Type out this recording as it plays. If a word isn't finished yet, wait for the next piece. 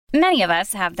Many of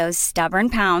us have those stubborn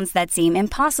pounds that seem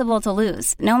impossible to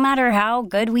lose, no matter how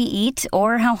good we eat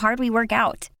or how hard we work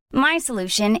out. My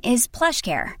solution is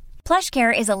PlushCare.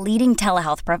 PlushCare is a leading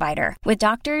telehealth provider with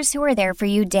doctors who are there for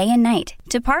you day and night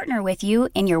to partner with you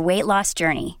in your weight loss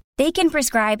journey. They can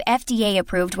prescribe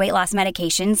FDA-approved weight loss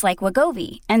medications like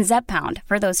Wegovy and Zepbound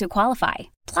for those who qualify.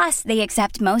 Plus, they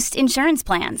accept most insurance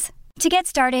plans. To get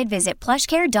started, visit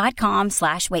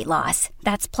plushcare.com/weightloss.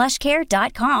 That's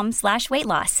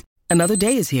plushcare.com/weightloss. Another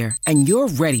day is here, and you're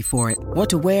ready for it. What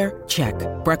to wear? Check.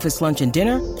 Breakfast, lunch, and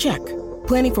dinner? Check.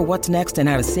 Planning for what's next and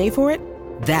how to save for it?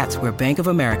 That's where Bank of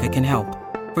America can help.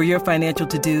 For your financial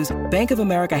to-dos, Bank of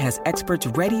America has experts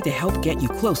ready to help get you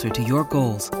closer to your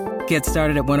goals. Get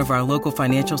started at one of our local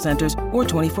financial centers or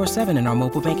 24/7 in our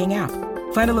mobile banking app.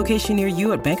 Find a location near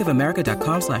you at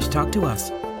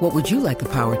bankofamerica.com/talktous. What would you like the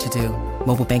power to do?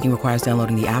 Mobile banking requires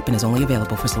downloading the app and is only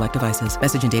available for select devices.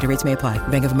 Message and data rates may apply.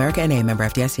 Bank of America N.A., member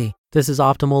FDIC. This is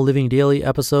Optimal Living Daily,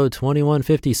 episode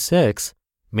 2156,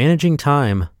 Managing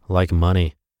Time Like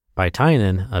Money, by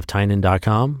Tynan of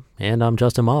Tynan.com, and I'm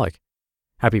Justin Malik.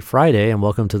 Happy Friday, and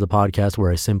welcome to the podcast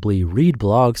where I simply read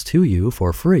blogs to you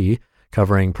for free,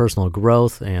 covering personal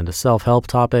growth and self-help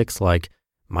topics like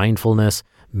mindfulness,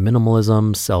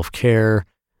 minimalism, self-care,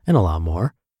 and a lot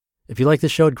more. If you like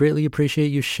this show, I'd greatly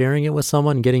appreciate you sharing it with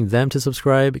someone and getting them to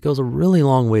subscribe. It goes a really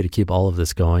long way to keep all of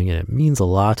this going, and it means a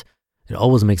lot. It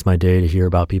always makes my day to hear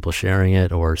about people sharing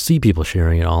it or see people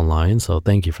sharing it online, so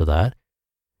thank you for that.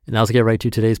 And now let's get right to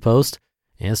today's post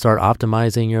and start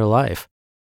optimizing your life.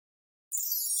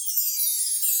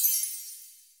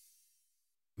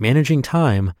 Managing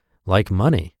Time Like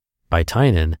Money, by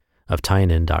Tynan of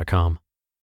Tynan.com.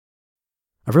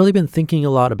 I've really been thinking a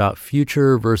lot about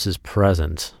future versus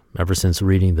present ever since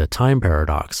reading The Time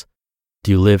Paradox.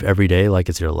 Do you live every day like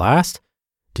it's your last?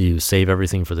 Do you save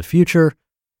everything for the future?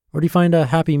 Or do you find a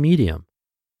happy medium?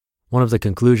 One of the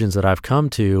conclusions that I've come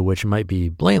to, which might be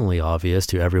blatantly obvious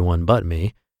to everyone but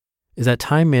me, is that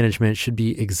time management should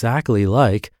be exactly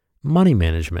like money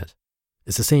management.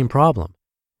 It's the same problem.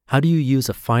 How do you use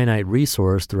a finite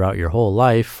resource throughout your whole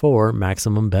life for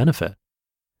maximum benefit?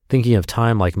 Thinking of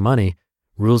time like money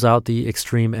rules out the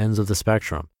extreme ends of the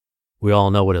spectrum. We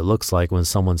all know what it looks like when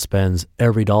someone spends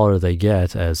every dollar they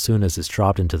get as soon as it's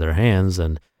dropped into their hands,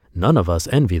 and none of us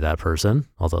envy that person,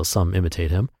 although some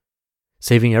imitate him.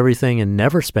 Saving everything and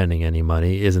never spending any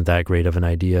money isn't that great of an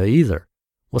idea either.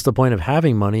 What's the point of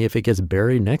having money if it gets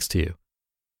buried next to you?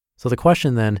 So the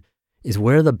question then is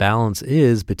where the balance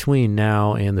is between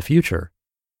now and the future.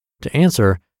 To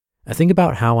answer, I think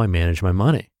about how I manage my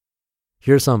money.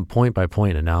 Here are some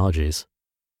point-by-point analogies.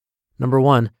 Number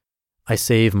one, I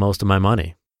save most of my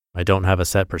money. I don't have a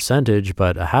set percentage,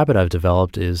 but a habit I've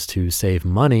developed is to save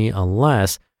money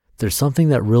unless there's something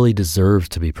that really deserves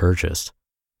to be purchased.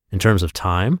 In terms of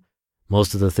time,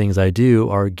 most of the things I do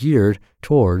are geared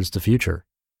towards the future.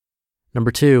 Number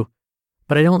two,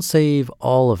 but I don't save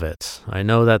all of it. I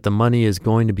know that the money is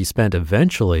going to be spent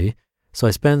eventually, so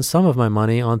I spend some of my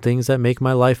money on things that make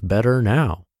my life better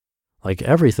now. Like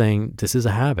everything, this is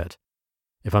a habit.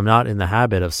 If I'm not in the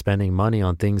habit of spending money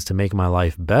on things to make my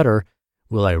life better,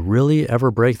 will I really ever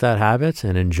break that habit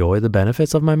and enjoy the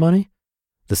benefits of my money?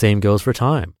 The same goes for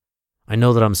time. I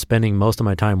know that I'm spending most of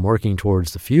my time working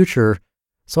towards the future,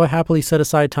 so I happily set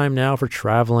aside time now for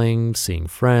traveling, seeing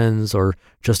friends, or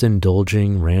just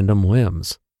indulging random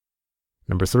whims.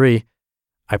 Number three,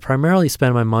 I primarily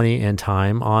spend my money and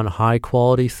time on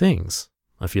high-quality things.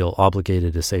 I feel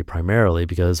obligated to say primarily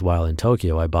because while in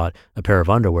Tokyo, I bought a pair of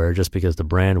underwear just because the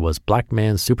brand was Black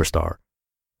Man Superstar.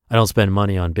 I don't spend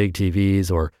money on big TVs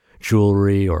or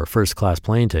jewelry or first-class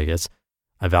plane tickets.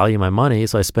 I value my money,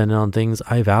 so I spend it on things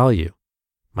I value.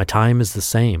 My time is the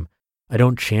same. I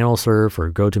don't channel surf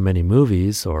or go to many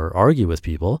movies or argue with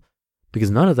people because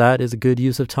none of that is a good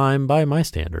use of time by my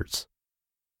standards.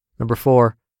 Number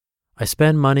four, I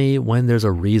spend money when there's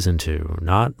a reason to,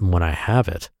 not when I have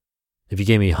it. If you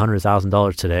gave me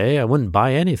 $100,000 today, I wouldn't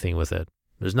buy anything with it.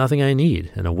 There's nothing I need,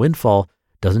 and a windfall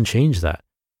doesn't change that.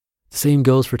 The same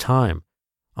goes for time.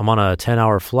 I'm on a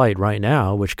 10-hour flight right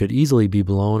now, which could easily be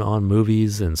blown on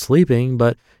movies and sleeping,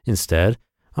 but instead,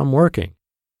 I'm working.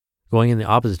 Going in the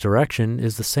opposite direction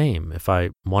is the same. If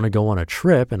I want to go on a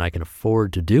trip and I can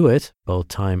afford to do it, both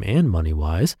time and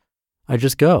money-wise, I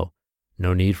just go.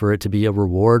 No need for it to be a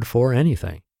reward for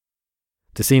anything.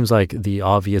 This seems like the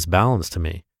obvious balance to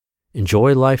me.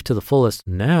 Enjoy life to the fullest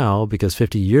now because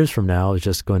 50 years from now is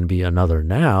just going to be another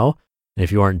now. And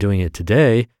if you aren't doing it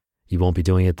today, you won't be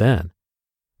doing it then.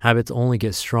 Habits only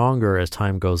get stronger as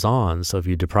time goes on. So if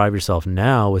you deprive yourself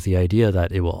now with the idea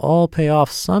that it will all pay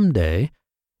off someday,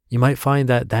 you might find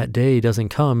that that day doesn't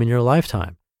come in your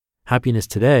lifetime. Happiness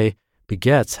today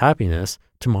begets happiness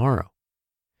tomorrow.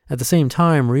 At the same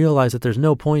time, realize that there's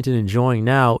no point in enjoying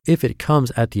now if it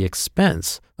comes at the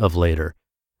expense of later.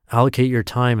 Allocate your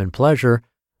time and pleasure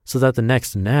so that the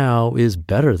next now is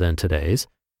better than today's,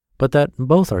 but that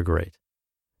both are great.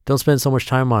 Don't spend so much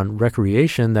time on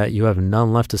recreation that you have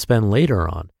none left to spend later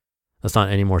on. That's not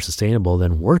any more sustainable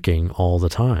than working all the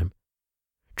time.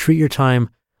 Treat your time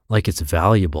like it's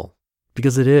valuable,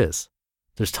 because it is.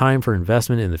 There's time for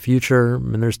investment in the future,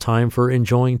 and there's time for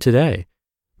enjoying today,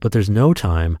 but there's no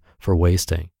time for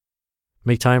wasting.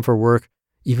 Make time for work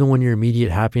even when your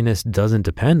immediate happiness doesn't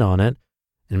depend on it,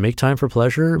 and make time for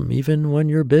pleasure even when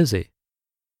you're busy.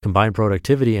 Combine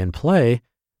productivity and play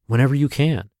whenever you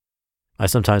can. I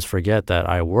sometimes forget that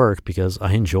I work because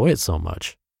I enjoy it so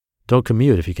much. Don't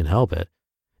commute if you can help it.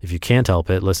 If you can't help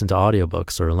it, listen to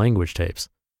audiobooks or language tapes.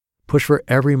 Push for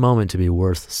every moment to be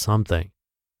worth something.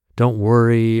 Don't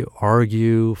worry,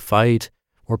 argue, fight,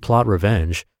 or plot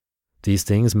revenge. These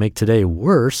things make today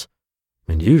worse,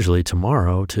 and usually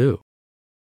tomorrow too.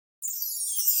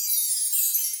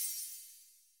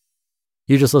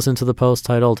 You just listened to the post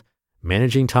titled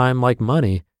Managing Time Like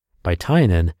Money by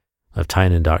Tynan of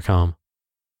Tynan.com.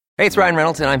 Hey, it's Ryan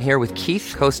Reynolds, and I'm here with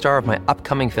Keith, co-star of my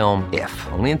upcoming film, If,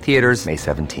 only in theaters May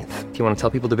 17th. Do you want to tell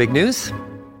people the big news?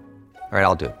 All right,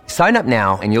 I'll do it. Sign up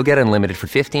now and you'll get unlimited for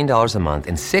 $15 a month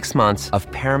and 6 months of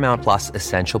Paramount Plus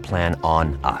Essential Plan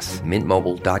on us.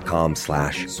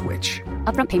 MintMobile.com/switch.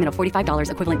 Upfront payment of $45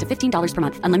 equivalent to $15 per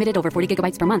month. Unlimited over 40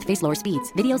 gigabytes per month. Face lower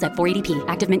speeds. Videos at 480p.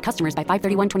 Active Mint customers by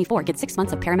 531.24 get 6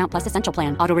 months of Paramount Plus Essential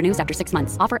Plan. Auto renews after 6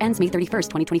 months. Offer ends May 31st,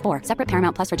 2024. Separate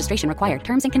Paramount Plus registration required.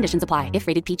 Terms and conditions apply if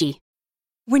rated PG.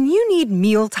 When you need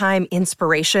mealtime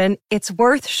inspiration, it's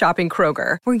worth shopping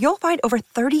Kroger, where you'll find over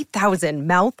 30,000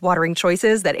 mouth-watering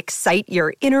choices that excite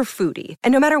your inner foodie.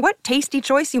 And no matter what tasty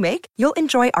choice you make, you'll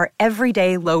enjoy our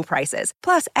everyday low prices,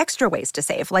 plus extra ways to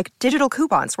save, like digital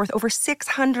coupons worth over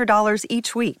 $600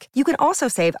 each week. You can also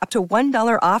save up to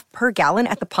 $1 off per gallon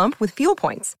at the pump with fuel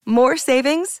points. More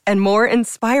savings and more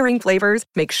inspiring flavors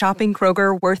make shopping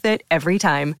Kroger worth it every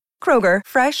time. Kroger,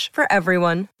 fresh for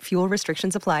everyone. Fuel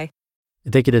restrictions apply.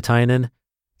 Thank you to Tynan.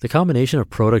 The combination of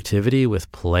productivity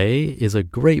with play is a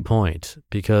great point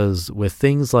because with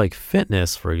things like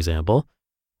fitness, for example,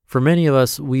 for many of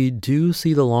us, we do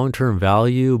see the long-term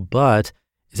value, but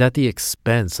is at the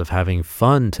expense of having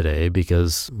fun today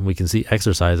because we can see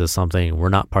exercise as something we're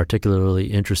not particularly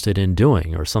interested in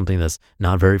doing or something that's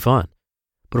not very fun.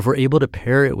 But if we're able to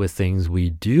pair it with things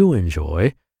we do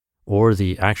enjoy, or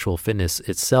the actual fitness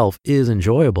itself is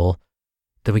enjoyable,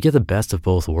 then we get the best of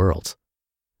both worlds.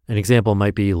 An example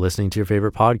might be listening to your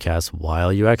favorite podcast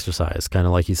while you exercise, kind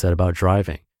of like you said about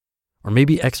driving. Or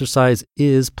maybe exercise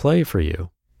is play for you.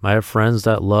 I have friends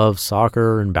that love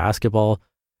soccer and basketball,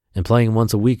 and playing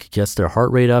once a week gets their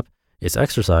heart rate up, it's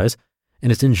exercise, and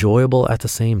it's enjoyable at the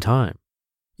same time.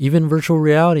 Even virtual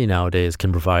reality nowadays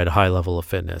can provide a high level of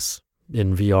fitness.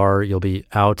 In VR, you'll be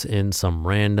out in some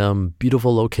random,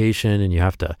 beautiful location, and you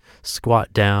have to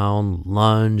squat down,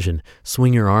 lunge, and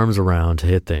swing your arms around to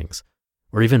hit things.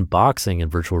 Or even boxing in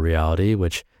virtual reality,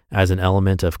 which adds an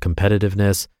element of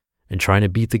competitiveness and trying to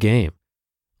beat the game.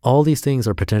 All these things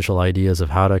are potential ideas of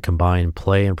how to combine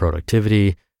play and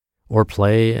productivity, or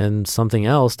play and something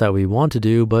else that we want to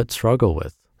do but struggle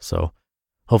with. So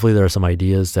hopefully there are some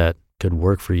ideas that could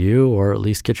work for you or at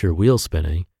least get your wheels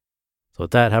spinning. So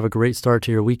with that, have a great start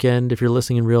to your weekend if you're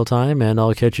listening in real time, and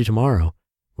I'll catch you tomorrow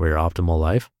where your optimal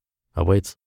life awaits.